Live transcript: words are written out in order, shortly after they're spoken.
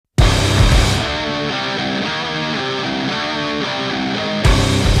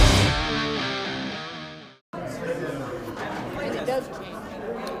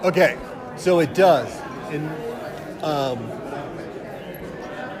Okay, so it does. And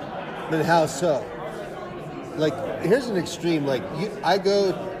then how so? Like, here's an extreme. Like, I've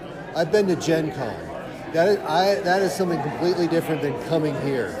been to Gen Con. That is something completely different than coming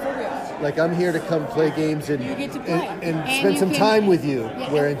here. Like, I'm here to come play games and You get to play. and spend some time with you.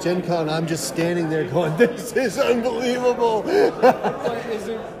 Yeah. Where in Gen Con, I'm just standing there going, "This is unbelievable." But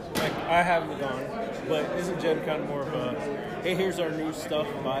isn't, like, I haven't gone, but isn't Gen Con more of a, hey, here's our new stuff,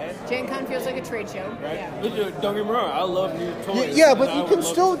 buy it? Gen Con feels like a trade show. Right? Yeah. Don't get me wrong, I love new toys. Yeah, and but I you would can love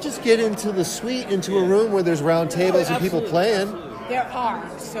still just get into the suite, into a room where there's round tables and people Absolutely, playing. absolutely. There are.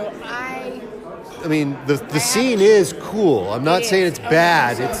 So I I mean, the scene is cool. I'm not It saying is. it's Okay,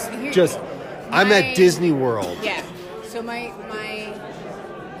 bad. so It's here- just, I'm my- at Disney World. Yeah. So my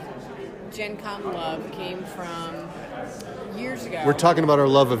Gen Con love came from years ago. We're talking about our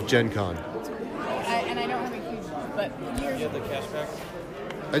love of Gen Con. And I don't have a huge love, but years Yeah, the cashback.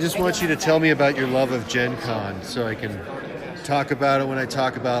 I just want you to tell me about your love of Gen Con so I can talk about it when I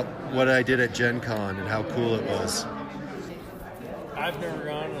talk about what I did at Gen Con and how cool it was. I've never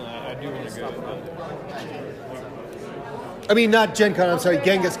gone, and I do want to go. I mean, not Gen Con, I'm sorry,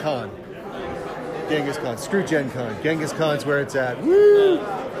 Genghis Con. Genghis Con. Screw Gen Con. Genghis Con's where it's at. Woo!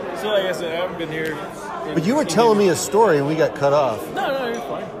 So like I said, I haven't been here. But you were telling me a story and we got cut off. No, you're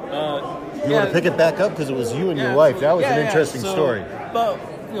fine. You want to pick it back up? Because it was you and your wife. That was an interesting story. About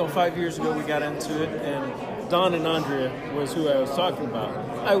 5 years ago, we got into it, and Don and Andrea was who I was talking about.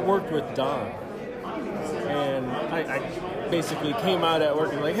 I worked with Don, and I basically came out at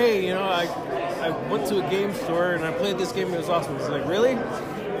work and like, hey, I went to a game store and I played this game. It was awesome. It's like, really?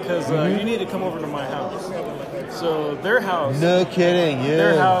 Because you need to come over to my house. So their house. No kidding. Yeah.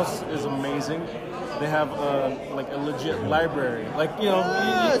 Their house is amazing. They have a legit library. Like, So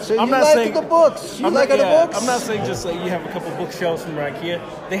I'm you not like saying the books. You I'm like not, the yeah, books. I'm not saying just like you have a couple bookshelves from IKEA.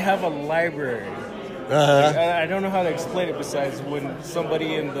 They have a library. Uh-huh. I don't know how to explain it besides when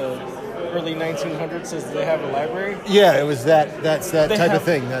somebody in the early 1900s says they have a library. Yeah, it was that's that They type have, of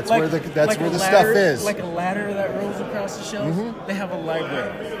thing. That's like- where the like a stuff ladder- is. Like a ladder that rolls across the shelf. They have a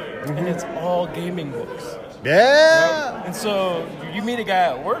library, and it's all gaming books. Yeah. And so you meet a guy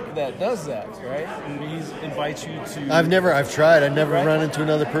at work that does that, right? And he invites you to. I've tried. I've never Right. run into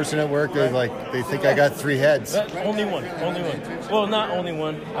another person at work. They think I got 3 heads. Only one. Well, not only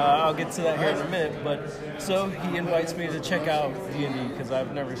one. I'll get to that here in a minute. But so he invites me to check out D&D because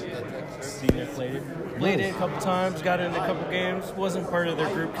I've never seen it, played it. Played it a couple times, got into a couple games. Wasn't part of their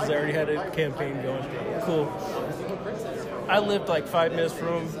group because I already had a campaign going. Cool. I lived like 5 minutes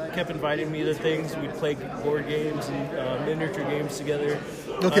from him. Kept inviting me to things. We'd play board games and miniature games together.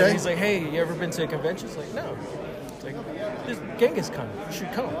 Okay. He's like, "Hey, you ever been to a convention?" It's like, "No." It's like, "This Genghis Con. You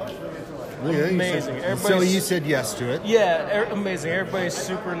should come." Yeah, Amazing. So Everybody's- you said yes to it. Yeah, amazing. Everybody's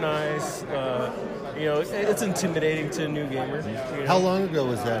super nice. It's intimidating to a new gamer. How long ago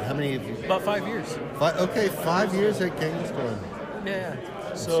was that? How many of you? About 5 years. 5 years at Genghis Con. Yeah.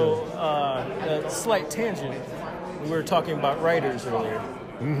 So, a slight tangent. We were talking about writers earlier,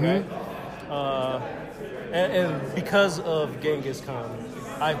 right? And because of Genghis Khan,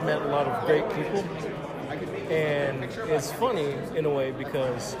 I've met a lot of great people. And it's funny in a way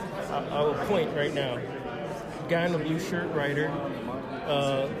because I will point right now. Guy in the blue shirt, writer.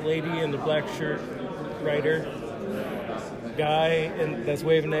 Lady in the black shirt, writer. Guy that's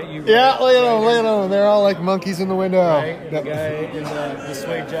waving at you. Yeah, look at them, writer. They're all like monkeys in the window. Right? And the guy in the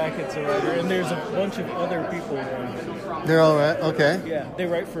suede jacket's a writer. And there's a bunch of other people around here. They're all right. Okay. Yeah, they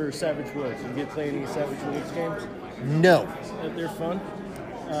write for Savage Worlds. You get play any Savage Worlds games? No. They're fun.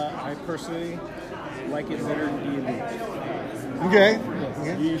 I personally like it better than D&D. Okay.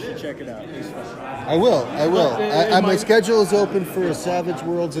 You should check it out. It's fun. I will. My might- schedule is open for a Savage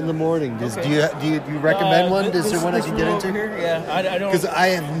Worlds in the morning. Do you recommend one? Is there one I can get over into? Here? Yeah, I don't. Because I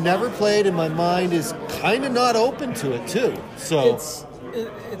have never played, and my mind is kind of not open to it too. So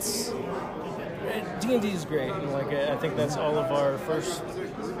D&D is great. And I think that's all of our first,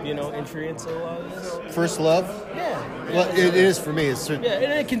 entry into a lot of this. first love. Yeah. Well, it is for me. It's Yeah,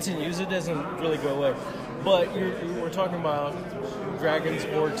 and it continues. It doesn't really go away. But we're talking about dragons,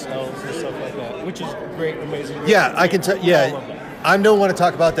 orcs, elves, and stuff like that, which is great, amazing. yeah. I can tell. I love Yeah, that. I don't want to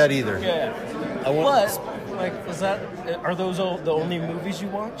talk about that either. Yeah. I want. Are those the only movies you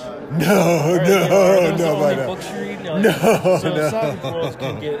watch? No, Are those the only no. books you read? No, So no. Savage Worlds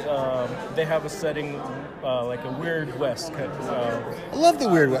can get. They have a setting like a Weird West kind of. I love the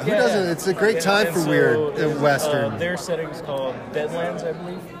weird one. Who doesn't? It's a great time And for so weird there's, western. Their setting's called Deadlands, I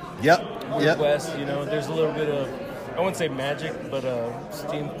believe. Yep. Weird Yep. West. There's a little bit of, I wouldn't say magic, but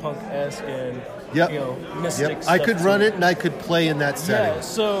steampunk-esque, and Yep. mystic Yep. stuff I could to run it and I could play in that setting. Yeah,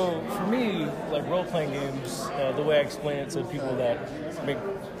 so for me, like role-playing games, the way I explain it to people that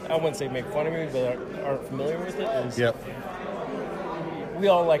I wouldn't say make fun of me, but aren't familiar with it, is Yep. we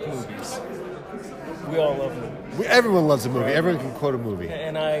all like movies. We all love movies. Everyone loves a movie. Right. Everyone can quote a movie.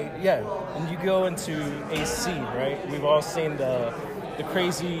 And and you go into a scene, right? We've all seen the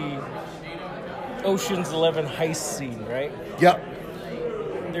crazy Ocean's 11 heist scene, right? Yep.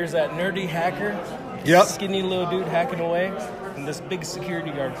 There's that nerdy hacker, Yep. skinny little dude hacking away, and this big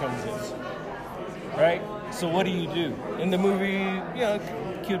security guard comes in, right? So what do? In the movie, it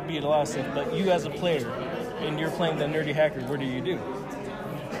could be a lot of stuff, but you as a player, and you're playing the nerdy hacker, what do?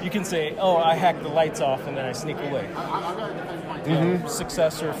 You can say, oh, I hack the lights off and then I sneak away.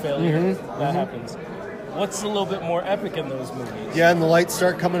 Success or failure, that happens. What's a little bit more epic in those movies? Yeah, and the lights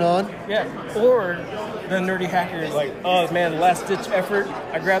start coming on. Yeah, or the nerdy hacker is like, oh man, last ditch effort,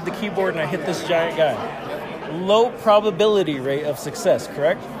 I grabbed the keyboard and I hit this giant guy. Low probability rate of success,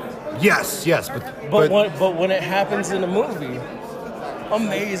 correct? Yes, But when it happens in a movie,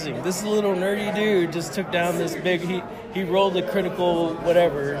 amazing. This little nerdy dude just took down this big. He rolled a critical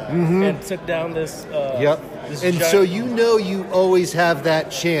whatever and took down this. This And giant, so you always have that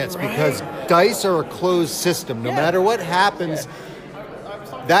chance because dice are a closed system. No matter what happens,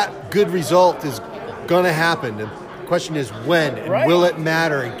 that good result is going to happen. The question is when and will it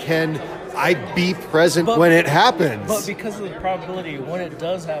matter and can I be present when it happens? But because of the probability, when it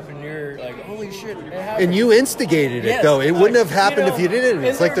does happen, you're like, holy shit, it happened. And you instigated it, though. It wouldn't have happened if you didn't.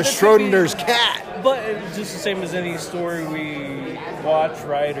 It's like the Schrodinger's cat. But it's just the same as any story we watch,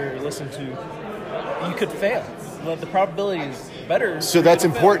 write, or listen to. You could fail. But the probability is better. So that's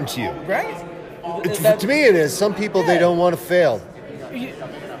important to you. Right? To me it is. Some people, they don't want to fail.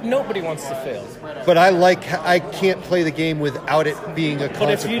 Nobody wants to fail. But I can't play the game without it being a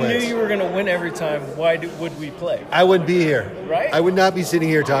consequence. But if you knew you were going to win every time, why would we play? I wouldn't be here. Right? I would not be sitting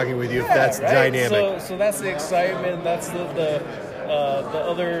here talking with you if that's the dynamic. So that's the excitement. That's the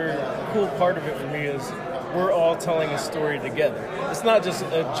other cool part of it for me is we're all telling a story together. It's not just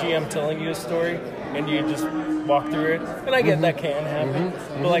a GM telling you a story and you just walk through it. And I get that can happen.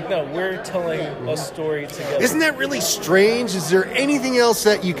 But no, we're telling a story together. Isn't that really strange? Is there anything else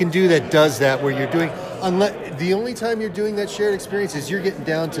that you can do that does that where you're doing the only time you're doing that shared experience is you're getting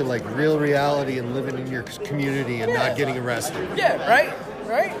down to real reality and living in your community and not getting arrested. Yeah, right?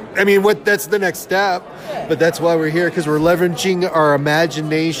 I mean, that's the next step. Yeah. But that's why we're here, because we're leveraging our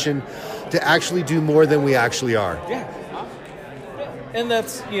imagination to actually do more than we actually are. Yeah. And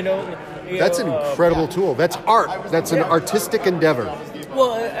that's, that's an incredible tool. That's art. That's an artistic endeavor.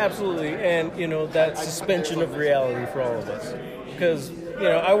 Well, absolutely. And, that suspension of reality for all of us. Because,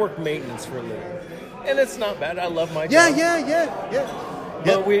 I work maintenance for a living. And it's not bad. I love my job. Yeah.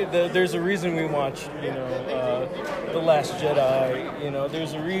 But there's a reason we watch, The Last Jedi.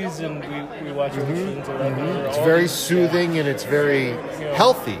 There's a reason we watch Oceans or whatever. It's very soothing and it's very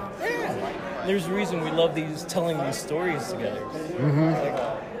healthy. Yeah. There's a reason we love telling these stories together.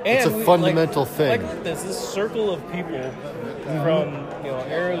 It's a fundamental thing. Like this circle of people from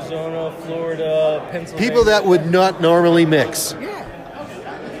Arizona, Florida, Pennsylvania. People that would not normally mix. Yeah.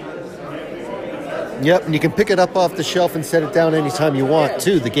 Yep, and you can pick it up off the shelf and set it down anytime you want,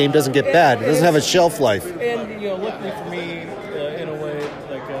 too. The game doesn't get bad. It doesn't have a shelf life. And, luckily for me, in a way,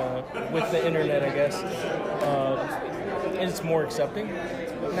 with the internet, I guess, it's more accepting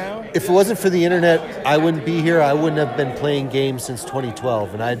now. If it wasn't for the internet, I wouldn't be here. I wouldn't have been playing games since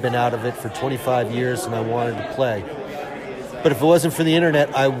 2012, and I'd been out of it for 25 years, and I wanted to play. But if it wasn't for the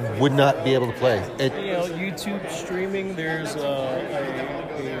internet, I would not be able to play. YouTube streaming, there's a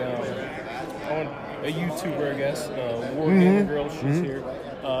YouTuber, I guess, War Gamer Girl, she's here.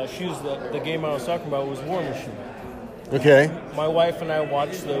 The game I was talking about was War Machine. Okay. My wife and I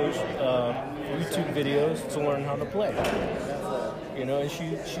watched those YouTube videos to learn how to play. And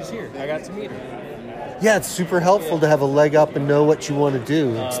she's here. I got to meet her. Yeah, it's super helpful to have a leg up and know what you want to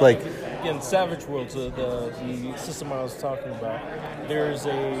do. It's in Savage Worlds, the system I was talking about, there's a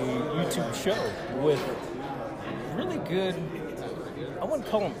YouTube show with really good, I wouldn't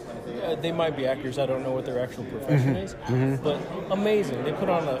call them, they might be actors, I don't know what their actual profession is, but amazing. They put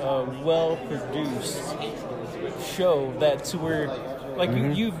on a well-produced show that to where,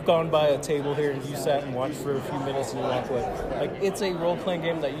 you've gone by a table here and you sat and watched for a few minutes and you walk away. It's a role-playing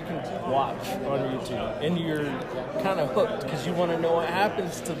game that you can watch on YouTube, and you're kind of hooked because you want to know what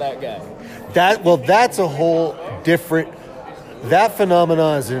happens to that guy. That's a whole different... That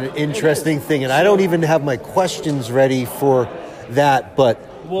phenomenon is an interesting thing, and I don't even have my questions ready for that, but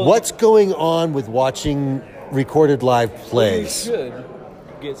what's going on with watching recorded live plays? You should,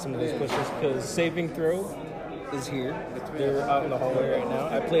 get some of those questions because Saving Throw is here. They're out in the hallway right now.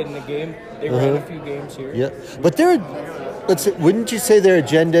 I played in a game. They ran a few games here. Yeah, but wouldn't you say their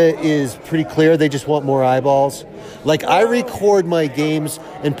agenda is pretty clear? They just want more eyeballs. Like I record my games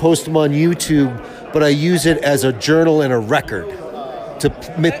and post them on YouTube, but I use it as a journal and a record to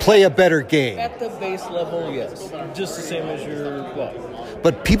play a better game. At the base level, yes, just the same as your blog.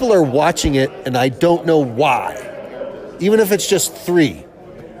 But people are watching it, and I don't know why. Even if it's just 3.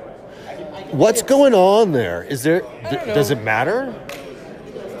 What's going on there? Is there? Does it matter?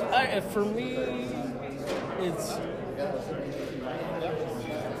 For me,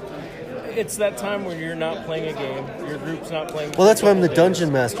 it's that time when you're not playing a game. Your group's not playing. Well, that's why I'm the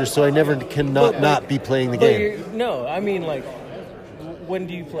dungeon master, so I never cannot not be playing the game. No, I mean like, when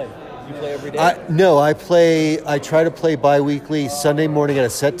do you play? You play every day? No, I try to play bi-weekly, Sunday morning at a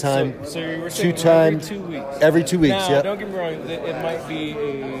set time. So you were saying 2 times. Every 2 weeks. Every 2 weeks, now, yeah. Don't get me wrong. It might be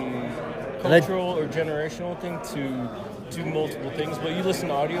a cultural or generational thing to do multiple things, but you listen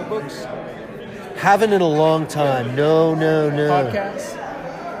to audiobooks? Haven't in a long time. No. Podcasts?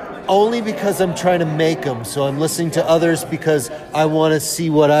 Only because I'm trying to make them. So I'm listening to others because I want to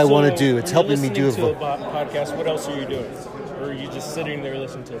see what I want to do. It's helping me do it. Listening to a podcast, what else are you doing? Or are you just sitting there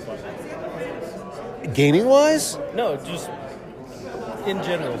listening to a podcast? Gaming-wise? No, just in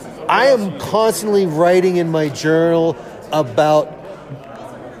general. I am constantly writing in my journal about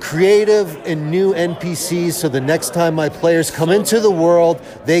creative and new NPCs so the next time my players come into the world,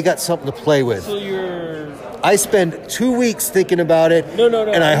 they got something to play with. So I spend 2 weeks thinking about it, No.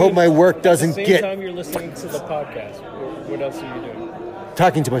 and I hope my work doesn't get... get... At the same time you're listening to the podcast, what else are you doing?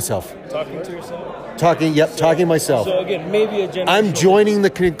 Talking to myself. Talking to yourself? Talking to myself. So again, maybe a generation... I'm joining the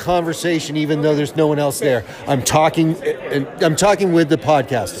conversation even though there's no one else there. I'm talking with the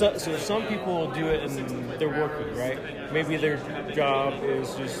podcaster. So some people do it and they're working, right? Maybe their job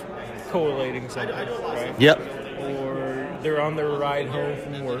is just collating something, right? Yep. Or they're on their ride home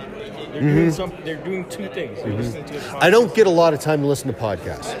from work. They're doing 2 things. They're listening to a podcast. I don't get a lot of time to listen to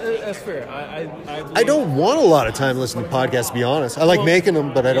podcasts. That's fair. I don't want a lot of time to listen to podcasts, to be honest. I like making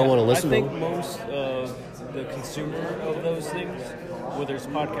them, but I don't want to listen to them. I think most of the consumer of those things, whether it's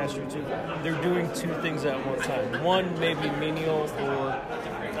podcast or YouTube, they're doing 2 things at one time. One, maybe menial,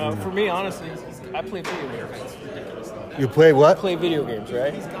 or for me, honestly, I play video games. You play what? Play video games,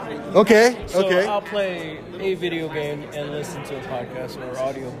 right? Okay. So I'll play a video game and listen to a podcast or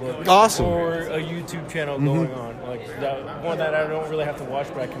audiobook. Awesome. Or a YouTube channel going on. Like one that I don't really have to watch,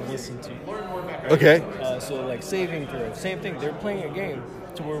 but I can listen to. Right? Okay. So like Saving Throw, same thing. They're playing a game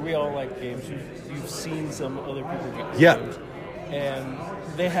to where we all like games. You've seen some other people get games. And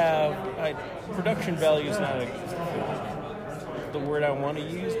they have production value is not the word I want to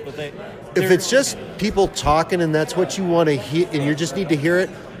use, but if it's just people talking and that's what you want to hear and you just need to hear it,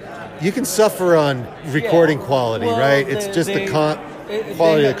 you can suffer on recording quality, right? It's just the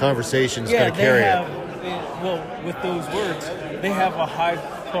quality of the conversation is going to carry it. Well, with those words, they have a high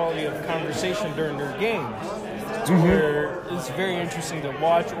quality of conversation during their games, where it's very interesting to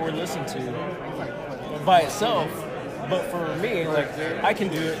watch or listen to by itself. But for me, like I can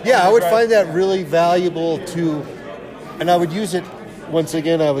do it. Yeah, I would find that really valuable and I would use it, once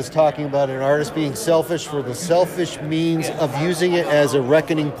again, I was talking about an artist being selfish for the selfish means of using it as a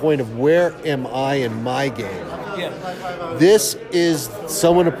reckoning point of where am I in my game. Yeah. This is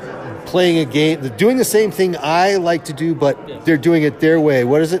someone playing a game, doing the same thing I like to do, but they're doing it their way.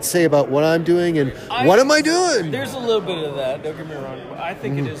 What does it say about what I'm doing and what am I doing? There's a little bit of that, don't get me wrong. But I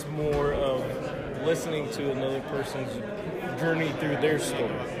think it is more of listening to another person's journey through their story.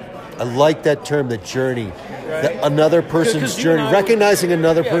 I like that term, the journey. Right. Another person's journey. Recognizing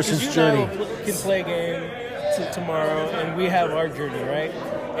another person's journey. And I can play a game tomorrow, and we have our journey, right?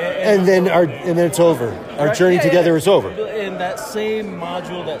 And then it's over. Our journey together is over. And that same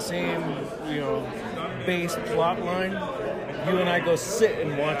module, that same base plot line, you and I go sit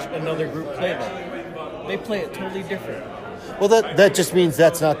and watch another group play that. They play it totally different. Well, that just means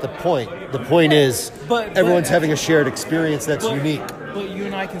that's not the point. The point is everyone's having a shared experience that's unique. But you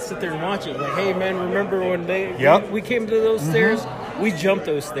and I can sit there and watch it. Like, hey, man, remember when we came to those stairs? We jumped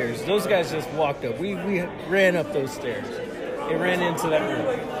those stairs. Those guys just walked up. We ran up those stairs. They ran into that room.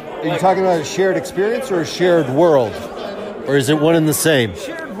 Are you talking about a shared experience or a shared world? Or is it one and the same?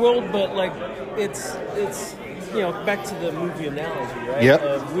 Shared world, but like it's back to the movie analogy, right?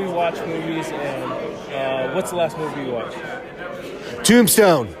 Yep. We watch movies, and what's the last movie you watched?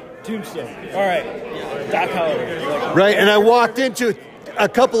 Tombstone. All right. Doc Holliday. Right, and I walked into a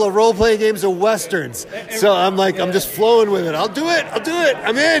couple of role-playing games of Westerns. So I'm like, I'm just flowing with it. I'll do it.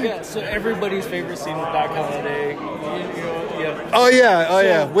 I'm in. Yeah, so everybody's favorite scene with Doc Holliday. Yeah. Oh,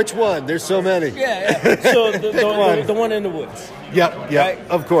 yeah. Which one? There's so many. Yeah. So the one in the woods. Yep, Right?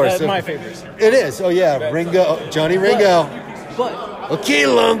 of course. That's my favorite scene. It is. Oh, yeah. Right. Ringo, Johnny Ringo. But Okay,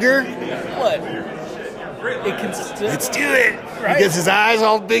 longer. it can still... Let's do it. Right. He gets his eyes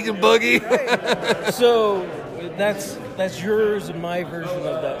all big and buggy. So that's yours and my version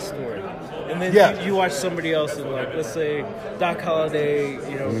of that story. And then you watch somebody else and like, let's say Doc Holliday,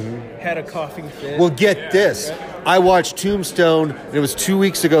 had a coughing fit. Well, get this. I watched Tombstone. It was 2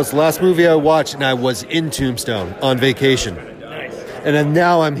 weeks ago. It's the last movie I watched, and I was in Tombstone on vacation. Nice. And then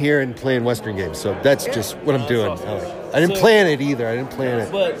now I'm here and playing Western games. So that's just what I'm doing. Awesome. I didn't plan it either. I didn't plan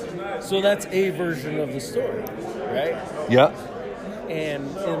it. But so that's a version of the story, right? Yeah. And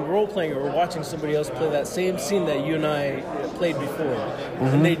in role playing, or watching somebody else play that same scene that you and I played before,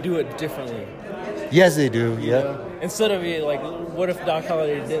 and they do it differently. Yes, they do. Yeah. You know? Instead of like, what if Doc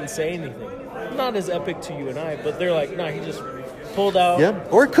Holliday didn't say anything? Not as epic to you and I, but they're like, nah, he just pulled out. Yeah.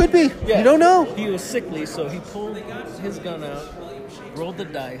 Or it could be. Yeah. You don't know. He was sickly, so he pulled his gun out, rolled the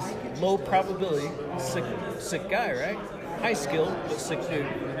dice, low probability, sick guy, right? High skill, but sick dude.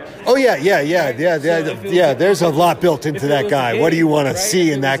 Oh, yeah. There's a lot built into that guy. What do you want to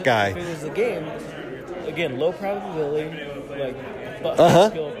see in that guy? If it was a game, again, low probability, but high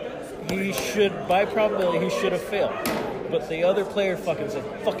skill, he should, by probability, he should have failed. But the other player fucking said,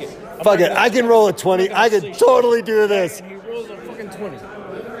 fuck it. Fuck it. I can roll a 20. I can totally do this. And he rolls a fucking 20.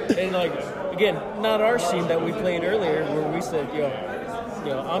 And like, again, not our scene that we played earlier where we said, yo,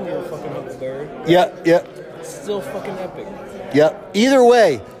 I'm your fucking Huckleberry. Yeah. Still fucking epic. Yeah. Either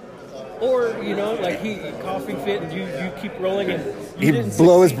way. Or, like he coughing fit and you keep rolling and you He'd didn't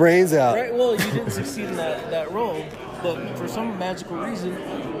blow his succeed. brains out. Right? Well, you didn't succeed in that roll, but for some magical reason,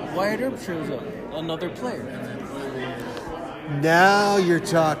 Wyatt Earp shows up, another player. Now you're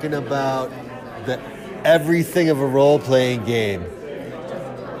talking about the everything of a role-playing game.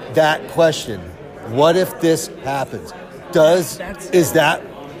 That question, what if this happens? Is that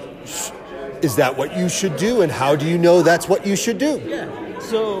what you should do, and how do you know that's what you should do? Yeah.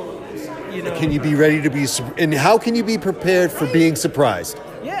 So, can you be ready to be, and how can you be prepared for being surprised?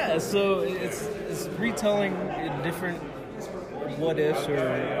 Yeah. So it's retelling different what ifs or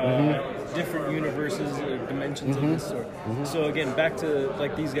different universes or dimensions of this sort. So again, back to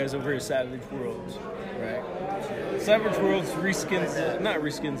like these guys over at Savage Worlds, right? Savage Worlds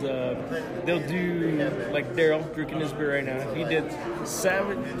they'll do like Daryl drinking his beer right now. He did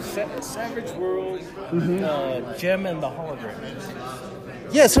Savage Worlds, Gem and the Hologram.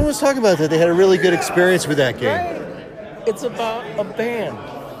 Yeah, someone was talking about that. They had a really good experience with that game. Right? It's about a band.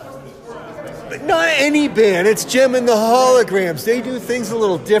 But not any band. It's Gem and the Holograms. They do things a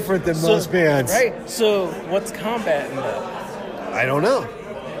little different than most bands. Right. So what's combat in that? I don't know.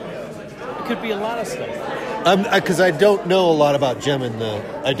 It could be a lot of stuff. Because I don't know a lot about Gem and the...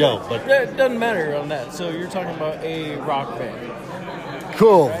 I don't, but... It doesn't matter on that. So you're talking about a rock band.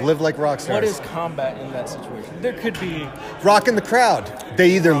 Cool. Right? Live like rock stars. What is combat in that situation? There could be... Rocking the crowd. They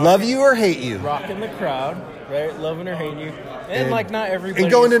either love you or hate you. Rocking the crowd, right? Loving or hating you. And like not everybody...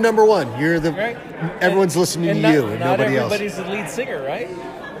 And going to number one. You're the... Right? Everyone's listening to you and nobody else. Not everybody's the lead singer, right?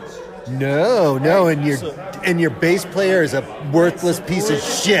 No. And your bass player is a worthless piece of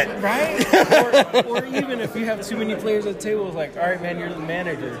shit. Right? or even if you have too many players at the table, it's like, all right, man, you're the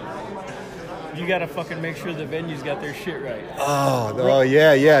manager. You got to fucking make sure the venue's got their shit right. Oh,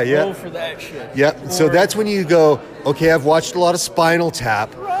 yeah. Roll for that shit. Yep. So that's when you go, okay, I've watched a lot of Spinal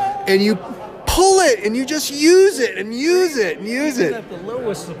Tap. Right. And you pull it and you just use it and use it and use it. At the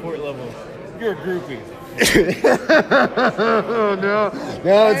lowest support level, you're a groupie. Oh, no.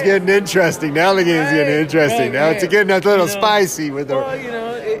 Now it's getting interesting. Now the game's getting interesting. Now it's getting a little spicy with the... Well,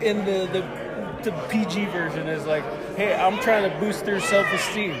 in the PG version is like, hey, I'm trying to boost their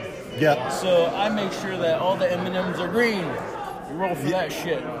self-esteem. Yeah. So I make sure that all the M&Ms are green. You roll for that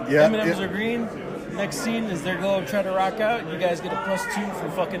shit. Yeah. M&Ms are green. Next scene is they're going to try to rock out. You guys get a +2 for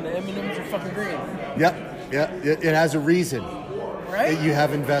fucking the M&Ms are fucking green. Yep. It has a reason. Right? You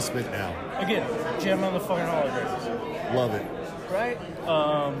have investment now. Again, Gem on the fucking holograms. Love it. Right?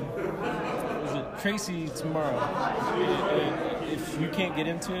 Is it Tracy tomorrow? If you can't get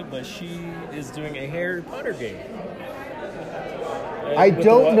into it, but she is doing a Harry Potter game. I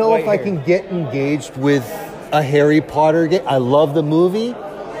don't know if I can get engaged with a Harry Potter game. I love the movie,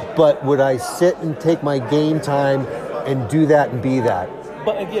 but would I sit and take my game time and do that and be that?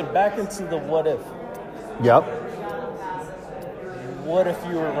 But again, back into the what if. Yep. What if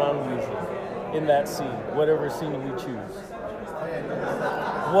you were Ron Weasley in that scene, whatever scene we choose?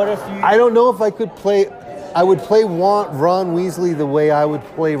 What if you? I don't know if I could play. I would play Ron Weasley the way I would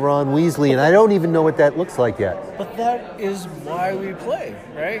play Ron Weasley, and I don't even know what that looks like yet. But that is why we play,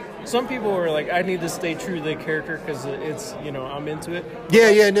 right? Some people are like, I need to stay true to the character because it's, I'm into it.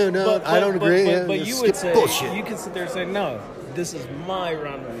 Yeah, no, I don't agree. But you would say, bullshit. you can sit there and say, no, this is my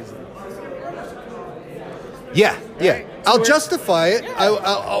Ron Weasley. Yeah. Right? I'll So justify it. Yeah.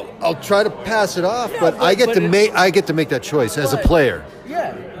 I'll try to pass it off, Yeah, but I get but to it's- make that choice as a player.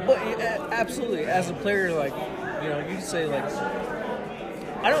 Yeah, but absolutely, as a player, like, you can say, like,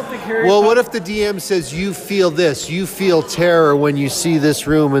 I don't think Harry Well, Potter... what if the DM says you feel this? You feel terror when you see this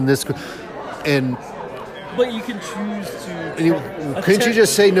room and this, and But you can choose to... couldn't you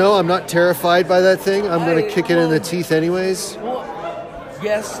just say no? I'm not terrified by that thing. I'm going to kick it in the teeth anyways. Well,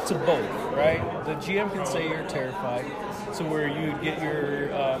 yes to both, right? The GM can say you're terrified, so where you get your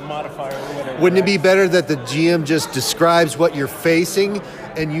modifier or whatever. Wouldn't it be better that the GM just describes what you're facing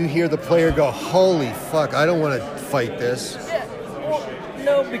and you hear the player go, "Holy fuck, I don't want to fight this." Yeah. Well,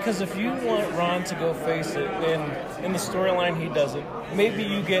 no, because if you want Ron to go face it, and in the storyline he doesn't, maybe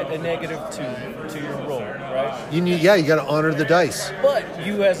you get a -2 to your roll, right? You got to honor the dice. But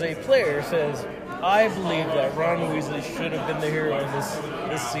you as a player says, I believe that Ron Weasley should have been the hero in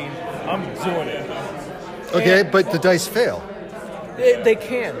this scene. I'm doing it. Okay, And but the dice fail. they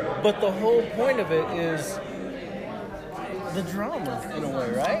can, but the whole point of it is the drama, in a way,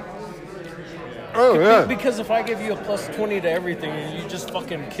 right? Oh yeah. Because if I give you a +20 to everything, and you just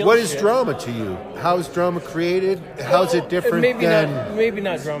fucking kill What is shit. drama to you? How is drama created? How's it different than? Maybe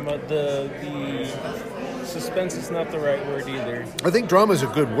not drama. The suspense is not the right word either. I think drama is a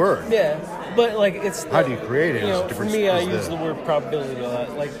good word. Yeah, but like it's. How do you create it? Is a For different- me, I is use the word probability a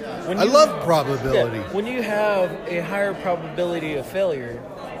lot. Like when I you, love probability. Yeah, when you have a higher probability of failure,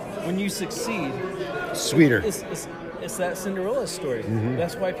 when you succeed, Sweeter. it's that Cinderella story. Mm-hmm.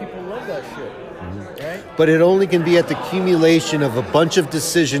 That's why people love that shit, right? But it only can be at the accumulation of a bunch of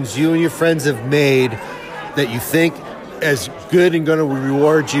decisions you and your friends have made that you think as good and going to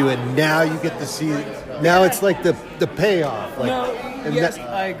reward you, and now you get to see. Now it's like the payoff. Like, No, and yes, that-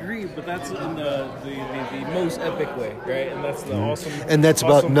 I agree, but that's in the most epic way, right? And that's the awesome. and that's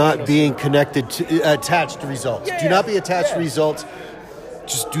about awesome not final being connected to attached to results. Yeah, Do yeah, not be attached to yeah. results.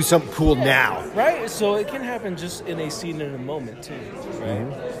 Just do something cool now. Right, so it can happen just in a scene in a moment too, right?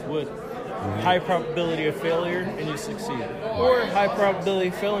 With high probability of failure and you succeed, or high probability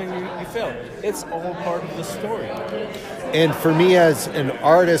of failing you fail. It's all part of the story. And for me, as an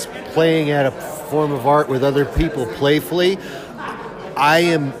artist playing at a form of art with other people playfully, I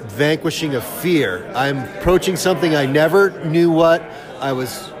am vanquishing a fear. I'm approaching something I never knew what I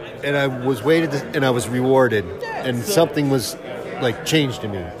was, and I was waited, and I was rewarded, and so- something was like changed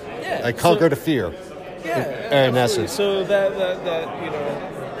in me. Yeah, I conquered a fear. Yeah, in absolutely. essence. So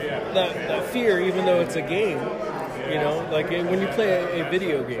that fear, even though it's a game, like when you play a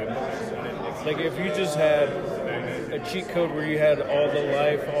video game, like if you just had a cheat code where you had all the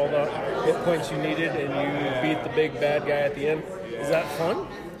life, all the hit points you needed, and you beat the big bad guy at the end, is that fun?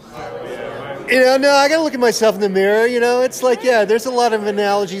 No, I gotta look at myself in the mirror. It's like, there's a lot of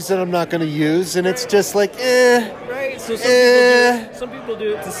analogies that I'm not gonna use, and it's just like, Right. So some people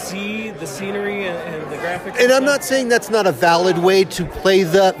do it to see the scenery and the graphics. And I'm stuff. not saying that's not a valid way to play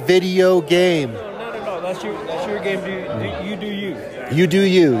the video game. No, not at all. That's your game. You do you. You do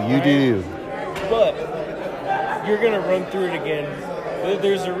you. You do you. But you're gonna run through it again.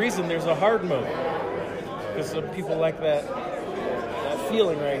 There's a reason. There's a hard mode because some people like that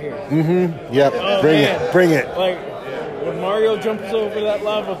feeling right here. Yep. Oh, Bring man. it. Bring it. Like when Mario jumps over that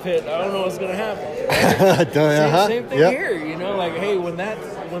lava pit, I don't know what's gonna happen. Same thing Yep. here. Hey, when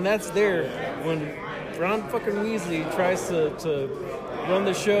that's there, when Ron fucking Weasley tries to run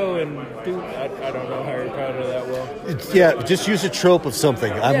the show and do, I don't know Harry Potter that well. Yeah, just use a trope of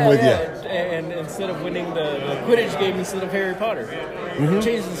something. I'm with you. And instead of winning the Quidditch game instead of Harry Potter,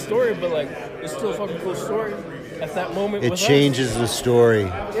 change the story, but like it's still a fucking cool story at that moment. It with changes the story.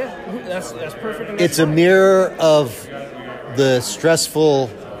 Us. Yeah, that's perfect. and that's It's a fine. mirror of the stressful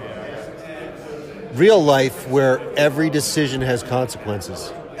real life where every decision has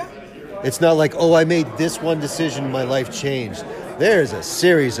consequences. It's not like, oh, I made this one decision, my life changed. There's a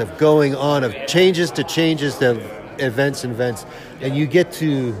series of going on of changes to events, and you get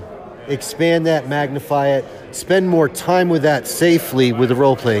to expand that, magnify it, spend more time with that safely with a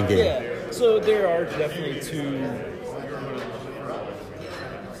role-playing game. Yeah, so there are definitely two,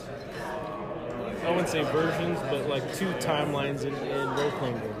 I wouldn't say versions, but like two timelines in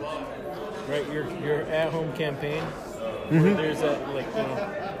role-playing games. Right, your at-home campaign, where there's that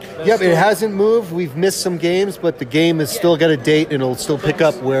that Yep, story. it hasn't moved. We've missed some games, but the game has still got a date, and it'll still pick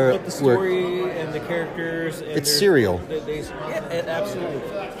up where. But the story and the characters. And It's serial. Absolutely.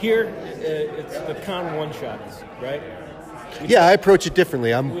 Here, it's the con one-shots, right? Yeah, I approach it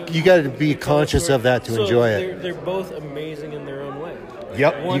differently. You got to be conscious of that to So enjoy it. They're both amazing in their own way.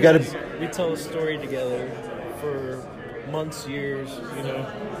 Yep, One you got is we tell a story together for months, years.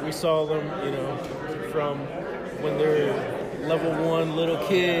 We saw them, from when they're level 1 little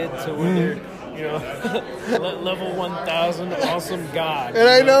kid to when they're, level 1,000 awesome god. And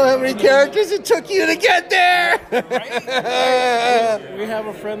I know how many characters it took you to get there. We have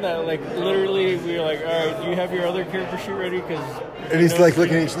a friend that literally we were like, all right, do you have your other character sheet ready? And he's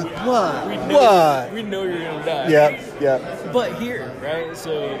looking at each other, what? We know you're gonna die. Yeah. But here, right?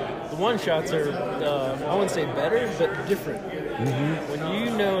 So the one shots are, I wouldn't say better, but different. When you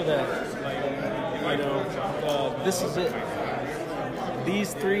know that, this is it.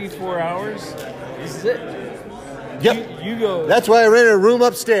 These 3-4 hours, this is it. Yep. You go. That's why I rented a room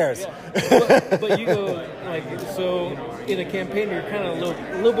upstairs. Yeah. But you go so in a campaign, you're kind of a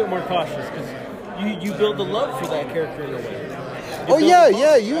little bit more cautious because you build the love for that character in a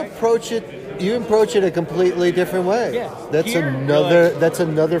way. You approach it a completely different way. Yeah. That's Here,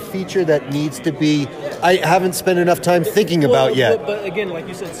 another feature that needs to be. I haven't spent enough time thinking about yet. But again, like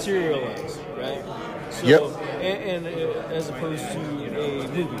you said, serialized, right? So, Yep. And as opposed to a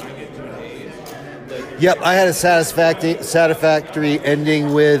movie. Yep, I had a satisfactory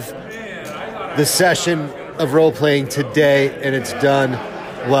ending with the session of role playing today, and it's done.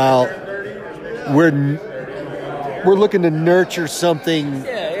 While we're looking to nurture something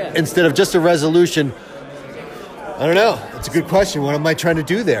instead of just a resolution. I don't know. It's a good question. What am I trying to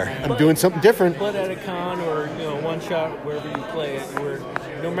do there? I'm doing something different. But at a con or one shot, wherever you play it,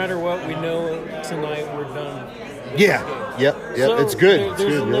 no matter what, we know tonight we're done. Yeah. Yep. So it's good.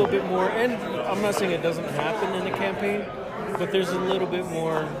 There's a little bit more, and I'm not saying it doesn't happen in a campaign, but there's a little bit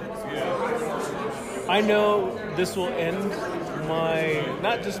more. I know this will end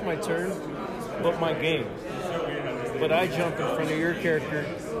not just my turn, but my game. But I jump in front of your character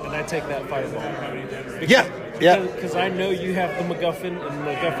and I take that fireball. Because I know you have the MacGuffin, and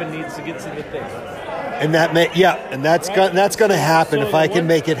the MacGuffin needs to get to the thing. And that's going to happen if I can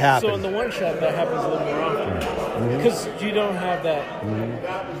make it happen. So in the one shot, that happens a little more often because you don't have that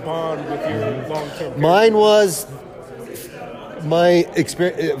bond with your long term. Mine was my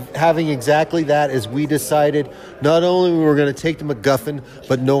experience having exactly that. As we decided, not only we were going to take the MacGuffin,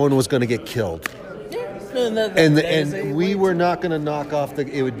 but no one was going to get killed. And we were not going to knock off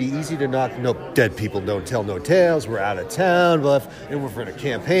it would be easy to knock. No, dead people don't tell no tales. We're out of town, and we're in a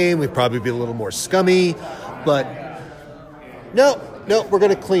campaign. We'd probably be a little more scummy, but no, we're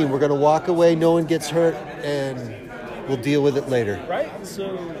going to clean. We're going to walk away. No one gets hurt, and we'll deal with it later. Right.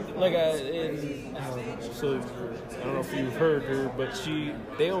 So, so I don't know if you've heard her, but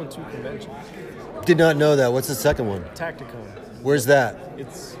they own 2 conventions. Did not know that. What's the second one? Tacticon. Where's that?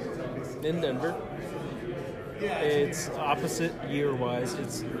 It's in Denver. It's opposite year-wise.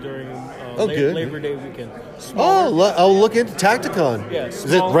 It's during Labor Day weekend. Smaller. I'll look into Tacticon. Yeah,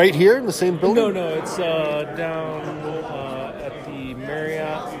 is it right here in the same building? No, it's down at the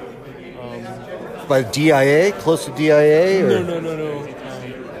Marriott. By DIA? Close to DIA? Or? No.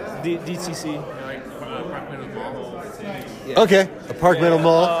 DTC. Yeah. Okay, Apartmental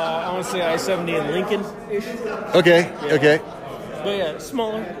Mall. I want to say I-70 in Lincoln-ish. Okay. But yeah,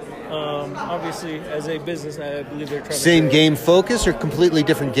 smaller. Obviously, as a business, I believe they're trying Same game focus or completely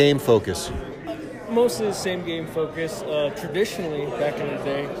different game focus? Mostly the same game focus. Traditionally, back in the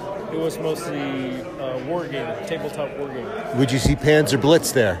day, it was mostly war game, tabletop war game. Would you see Panzer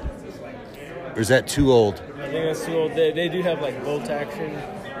Blitz there? Or is that too old? I think that's too old. They do have like bolt action.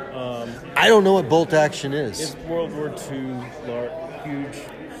 I don't know what bolt action is. It's World War II, huge.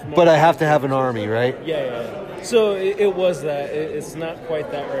 But I have to have an army, right? Yeah. So it was that. It's not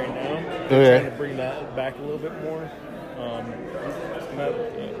quite that right now. They're trying to bring that back a little bit more. I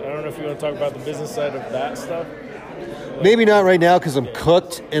don't know if you want to talk about the business side of that stuff. Maybe not right now because I'm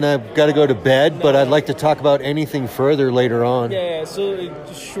cooked and I've got to go to bed, but I'd like to talk about anything further later on. Yeah, so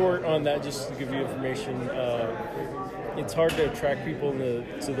just short on that, just to give you information, it's hard to attract people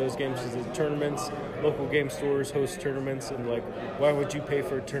to those games because the tournaments, local game stores host tournaments, and why would you pay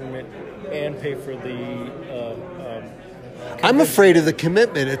for a tournament and pay for the I'm afraid of the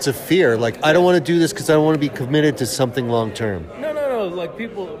commitment. It's a fear. I don't want to do this because I don't want to be committed to something long term. No.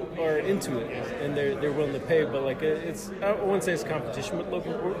 People are into it and they're willing to pay, but it's, I wouldn't say it's competition with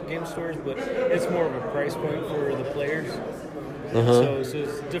local game stores, but it's more of a price point for the players. So it's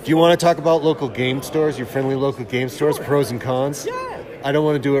different. Do you want to talk about local game stores, your friendly local game stores, pros and cons? Yeah. I don't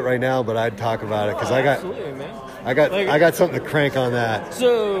want to do it right now, but I'd talk about it because Absolutely, man. I got something to crank on that.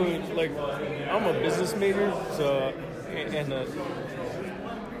 So, like, I'm a business major, so, and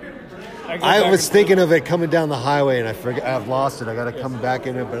I was thinking of it coming down the highway, and I've lost it. I got to come back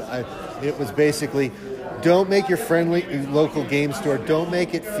in it, but it was basically, don't make your friendly local game store. Don't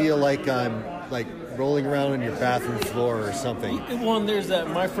make it feel like I'm like rolling around on your bathroom floor or something. One, there's that.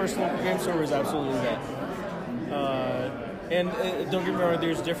 My first local game store was absolutely that. And don't get me wrong,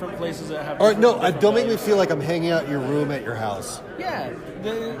 there's different places that have. Or no, don't make me feel like I'm hanging out in your room at your house. Yeah,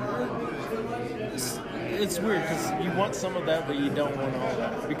 it's weird because you want some of that, but you don't want all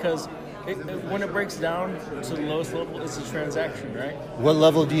that because. When it breaks down to the lowest level, it's a transaction, right? What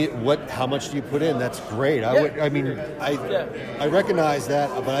level how much do you put in? That's great. I recognize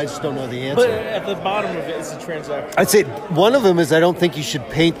that, but I just don't know the answer. But at the bottom of it, it's a transaction. I'd say one of them is I don't think you should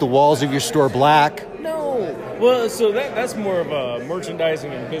paint the walls of your store black. No. Well, so that's more of a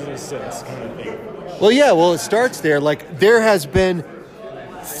merchandising and business sense kind of thing. Well, yeah. Well, it starts there. Like there has been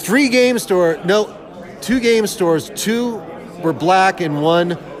 2 game stores. 2 were black and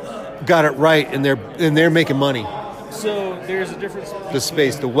 1 got it right, and they're making money. So there's a difference. The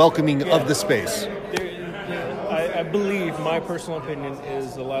space, the welcoming of the space. I believe my personal opinion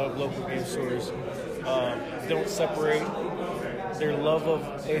is a lot of local game stores don't separate their love of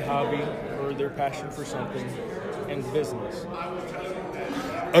a hobby or their passion for something and business.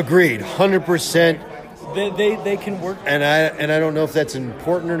 Agreed, 100%. They can work, and I don't know if that's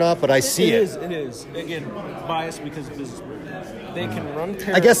important or not, but I see it. It is. Again, biased because of business. They can run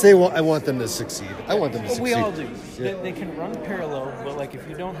parallel. I guess I want them to succeed. I want them to succeed. We all do. Yeah. They can run parallel, but like if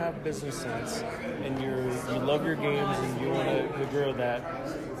you don't have business sense and you love your games and you want to grow that,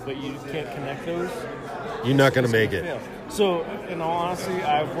 but you can't connect those, you're not going to make it. Fail. So, in all honesty,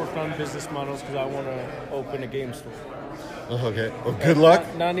 I've worked on business models because I want to open a game store. Okay. Well, good luck.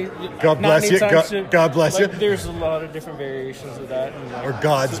 God bless you. God bless you. There's a lot of different variations of that. Or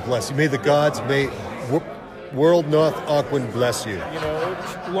God's bless you. May the gods, World North Auckland bless you. You know,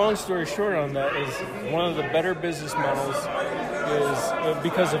 long story short on that is one of the better business models is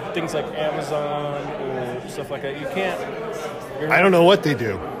because of things like Amazon or stuff like that. You can't. I don't know what they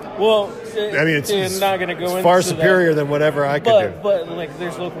do. Well, I mean, it's not going to go into far superior than whatever I could do. But like,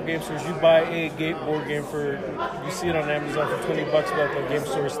 there's local game stores. You buy a board game you see it on Amazon for $20, but the game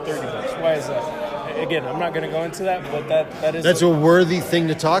store is $30. Why is that? Again, I'm not going to go into that, but that is. That's a worthy thing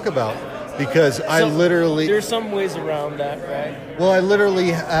to talk about. Because there's some ways around that, right? Well, I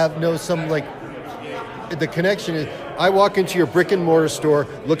literally the connection is, I walk into your brick and mortar store,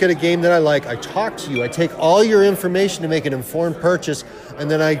 look at a game that I like, I talk to you, I take all your information to make an informed purchase,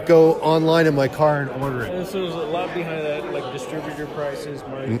 and then I go online in my car and order it. And so there's a lot behind that, like distributor prices.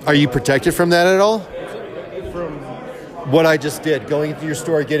 Are you protected from that at all? From what I just did, going into your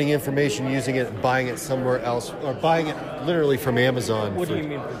store, getting information, using it, and buying it somewhere else, or buying it literally from Amazon. What do you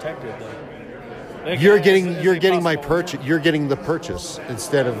mean protected, though? Like, you're getting my purchase. You're getting the purchase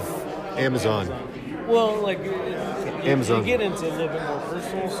instead of Amazon. Well, like Amazon. You get into a little bit more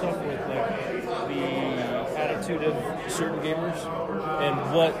personal stuff with like the attitude of certain gamers and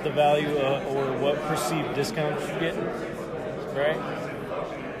what the value or what perceived discounts you get, right?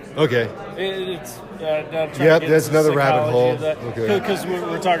 Okay. It's yep, that's another rabbit hole. Okay. Because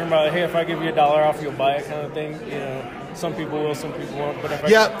we're talking about, hey, if I give you $1 off, you'll buy it, kind of thing. You know, some people will, some people won't. But if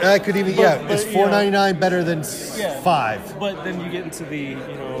I could even. But, it's $4.99 better than $5. But then you get into the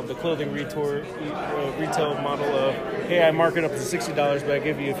clothing retail model of, hey, I mark it up to $60, but I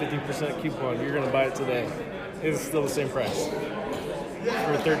give you a 50% coupon. You're going to buy it today. It's still the same price.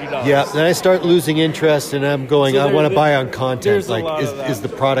 For $30. Yeah, then I start losing interest, and I'm going. I want to buy on content. Like, is the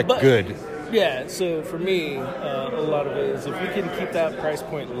product good? Yeah. So for me, a lot of it is if we can keep that price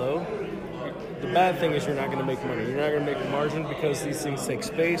point low. The bad thing is you're not going to make money. You're not going to make a margin because these things take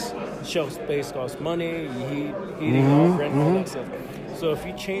space. Shelf space costs money. Heating off, rent, all that stuff. So if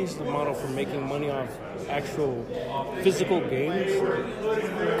you change the model from making money off actual physical games,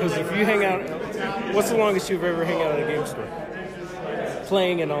 because if you hang out, what's the longest you've ever hung out at a game store?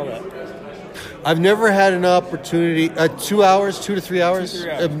 Playing and all that. I've never had an opportunity. 2 hours, 2 to 3 hours, 2 to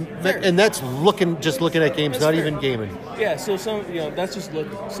 3 hours. And that's just looking at games, that's not fair. Even gaming. Yeah, so that's just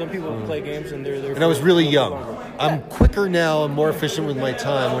looking. Some people play games and they're there. And I was really young. I'm quicker now. I'm more efficient with my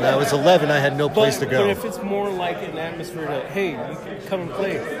time. When I was 11, I had no place to go. But if it's more like an atmosphere to, hey, you can come and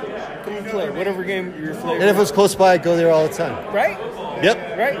play. Come and play. Whatever game you're playing. And if it was close by, I'd go there all the time. Right?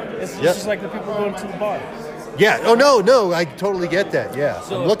 Yep. Right? It's just like the people going to the bar. Yeah. Oh, no. I totally get that. Yeah.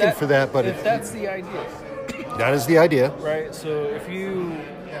 So I'm looking for that. But if that's the idea, That is the idea. right? So if you,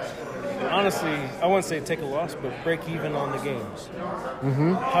 honestly, I wouldn't say take a loss, but break even on the games,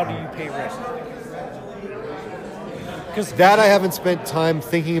 how do you pay rent? That I haven't spent time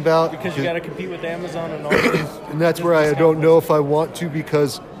thinking about. Because you got to compete with Amazon and all those. And that's where I don't know if I want to,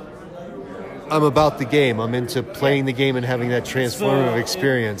 because I'm about the game. I'm into playing the game and having that transformative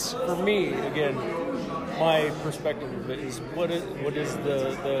experience. For me, again, my perspective of it is what is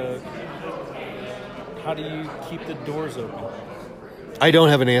the how do you keep the doors open? I don't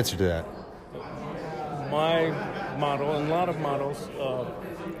have an answer to that. My model, and a lot of models,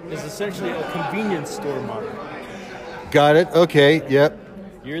 is essentially a convenience store model. Got it. Okay. Yep.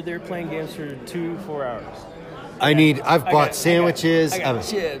 You're there playing games for 2-4 hours. I've bought sandwiches. I got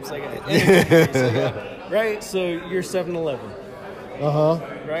chips. I got energy drinks, right? So you're 7-Eleven.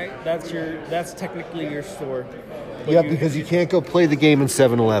 Right? That's technically your store. Yeah, because you can't go play the game in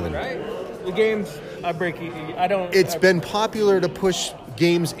 7-Eleven. Right? The games, I don't. It's been popular to push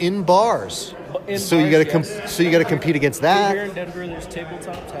games in bars. So you got to compete against that. Here in Denver, there's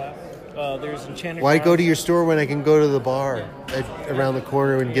Tabletop Tap. There's Enchanted Why Grounds. go to your store when I can go to the bar around the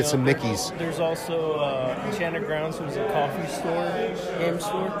corner and get some Mickeys? There's also Enchanted Grounds, which is a coffee store, game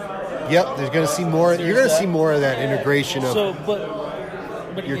store. Yep, there's going to see more. You're going to see more of that integration of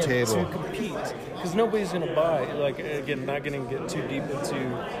but your again, table. to compete, because nobody's going to buy. Like again, not going to get too deep into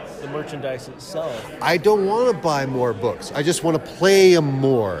the merchandise itself. I don't want to buy more books. I just want to play them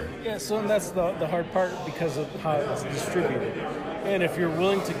more. Yeah, so that's the hard part because of how it's distributed. And if you're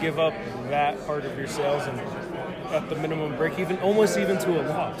willing to give up that part of your sales and at the minimum break even, almost even to a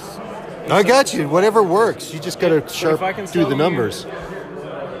loss. I got you. Whatever works. You just got to if I can sharp through the sell numbers.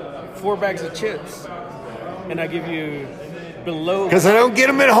 4 bags of chips, and I give you below, Because I don't get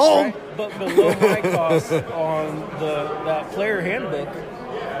them at home. right, but below my cost on that player handbook,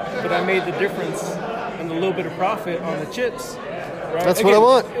 but I made the difference and a little bit of profit on the chips. Right? That's what I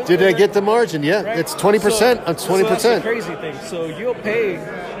want. Did I get the margin? Yeah, Right? it's 20%. I'm 20%. So that's the crazy thing. So you'll pay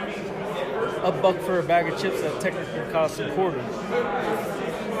 $1 for a bag of chips that technically costs a quarter.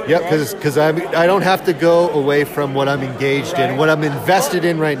 Yep, because I don't have to go away from what I'm engaged in, what I'm invested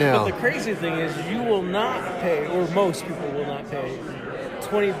in right now. But the crazy thing is, you will not pay, or most people will not pay,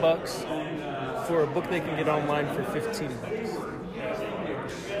 $20 for a book they can get online for $15.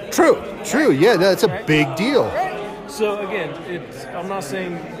 True. Yeah, that's a big deal. So again, I'm not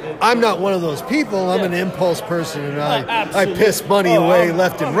saying I'm not one of those people. I'm an impulse person, and I Absolutely. piss money away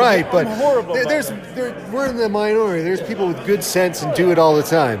left and right. But I'm horrible about we're in the minority. There's people with good sense and do it all the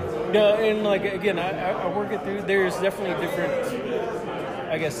time. Yeah, and like again, I work it through. There's definitely different,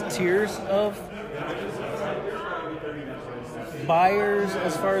 I guess, tiers of buyers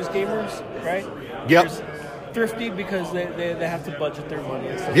as far as gamers, right? Yep. There's thrifty because they have to budget their money.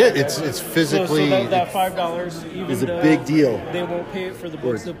 And stuff Yeah, like that. it's physically so that $5 even is a though big deal. They won't pay it for the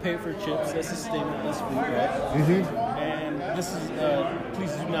books; they'll pay it for chips. That's a statement this week, right? Mm-hmm. And this is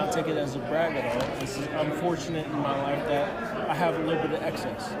please do not take it as a brag at all. I'm fortunate in my life that I have a little bit of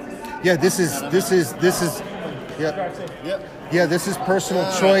excess. Yeah, this is yeah, this is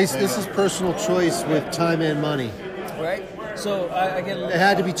personal choice. This is personal choice with time and money. Right. So I get. It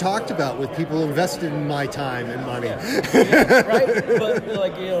had to be talked about with people invested in my time and money. Right. But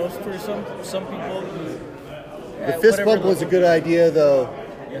like for some people, The fist bump was a good idea, though.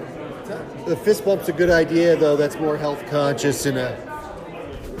 The fist bump's a good idea, though. That's more health conscious and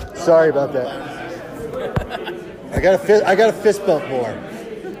sorry about that. I got a fist bump more.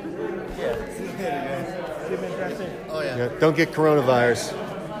 Oh yeah. Yeah, don't get coronavirus.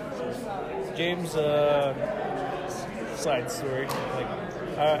 James, side story. Like,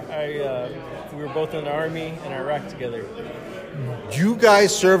 we were both in the army in Iraq together. You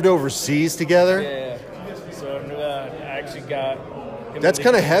guys served overseas together? Yeah. So I actually got. him That's in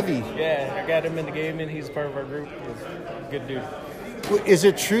kind the- of heavy. Yeah, I got him in the game, and he's part of our group. He's a good dude. Is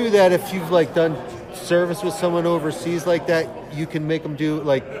it true that if you've done service with someone overseas like that, you can make them do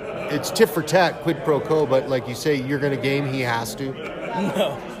it's tit for tat, quid pro quo, but like you say, you're going to game, he has to?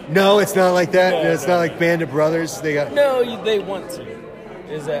 No, it's not like that. No, It's not like Band of Brothers. They got They want to.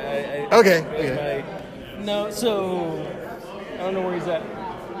 Is that Okay. No, so I don't know where he's at.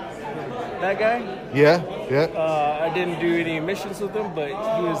 That guy? Yeah. I didn't do any missions with him, but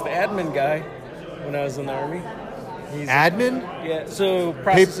he was the admin guy when I was in the army. He's Admin? Yeah, so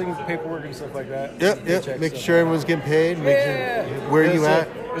processing paperwork and stuff like that. Yep. Paychecks, Making stuff. sure everyone's getting paid. Yeah. Where are you So, at?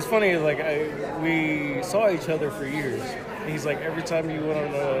 It's funny, we saw each other for years. He's like, every time you went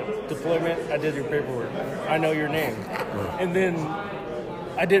on a deployment, I did your paperwork. I know your name. And then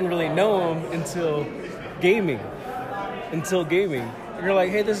I didn't really know him until gaming. And you're like,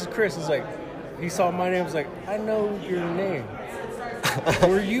 hey, this is Chris. It's like, he saw my name. Was like, I know your name.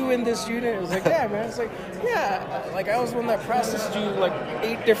 Were you in this unit? It was like, yeah, man. It's like, yeah. Like, I was the one that processed you like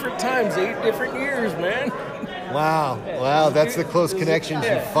 8 different times, 8 different years, man. Wow. Wow. That's the close connections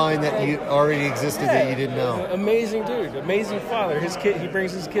you find that you already existed that you didn't know. Amazing dude. Amazing father. His kid. He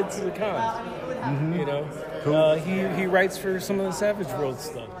brings his kids to the cons. Mm-hmm. You know. Cool. He writes for some of the Savage World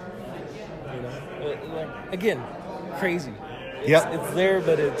stuff. You know. Like, again, crazy. It's there,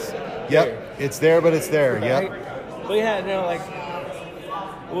 but it's there. It's there, but it's there. Right? Yep. But yeah, you know, like,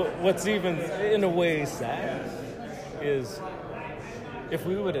 what's even in a way sad is if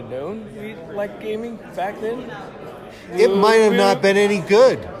we would have known we liked gaming back then, it might have not been any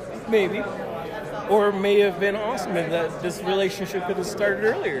good. Maybe. Or it may have been awesome and that this relationship could have started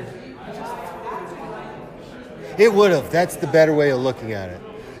earlier. It would have. That's the better way of looking at it.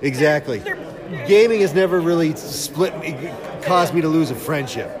 Exactly. Gaming has never really caused me to lose a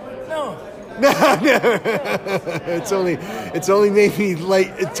friendship. No. It's only made me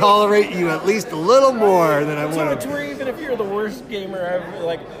tolerate you at least a little more than I would have. To where even if you're the worst gamer ever,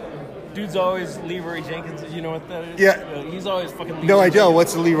 like, dude's always Leroy Jenkins. You know what that is? Yeah. He's always fucking Leroy No, I don't. Jenkins.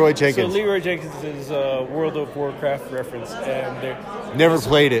 What's the Leroy Jenkins? So Leroy Jenkins is a World of Warcraft reference, and never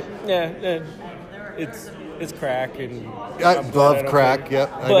played it. Yeah, it's crack and I love crack.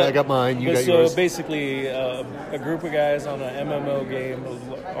 Yep, I got mine. You got yours. So basically, a group of guys on an MMO game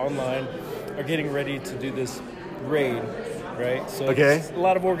online are getting ready to do this raid, right? So it's a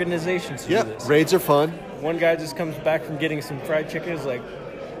lot of organizations do this. Raids are fun. One guy just comes back from getting some fried chicken. Is like,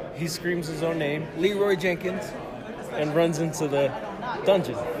 he screams his own name, Leroy Jenkins, and runs into the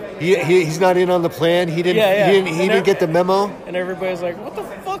dungeon. He's not in on the plan. He didn't. He didn't get the memo. And everybody's like, "What the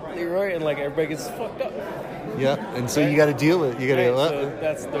fuck, Leroy?" And like everybody gets fucked up. Yeah, and so you got to deal with it. You got to. So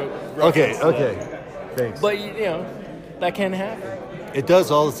that's the Okay. Thanks. But you know, that can happen. It does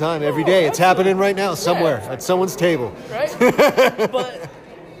all the time, every day. It's happening right now somewhere at someone's table. Right. But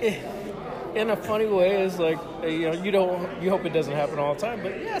in a funny way, it's like, you know, you hope it doesn't happen all the time.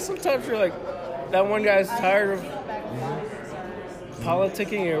 But yeah, sometimes you're like, that one guy's tired of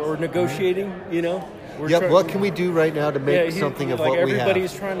politicking or negotiating. You know. What can we do right now to make something of what we have?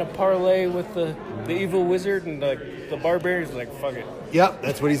 Everybody's trying to parlay with the evil wizard, and the barbarian's like, fuck it. Yep,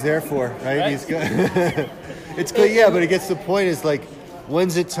 that's what he's there for, right? He's good. It's good, but it gets to the point is like,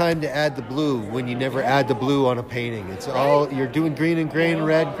 when's it time to add the blue when you never add the blue on a painting? It's all, you're doing green and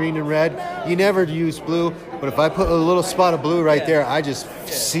red. You never use blue, but if I put a little spot of blue right there, I just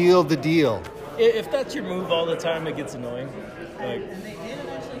seal the deal. If that's your move all the time, it gets annoying. Like,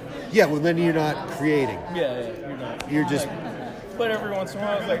 yeah, well then you're not creating. Yeah, you're not. You're just... But every once in a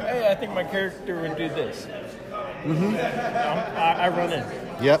while, it's like, hey, I think my character would do this. Mm-hmm. I run in.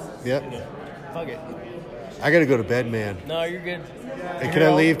 Yep. You know, fuck it. I gotta go to bed, man. No, you're good. Hey, can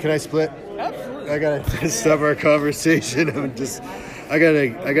I leave? Can I split? Absolutely. I gotta stop our conversation. I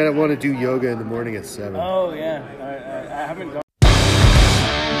gotta want to do yoga in the morning at 7. Oh yeah, I haven't gone.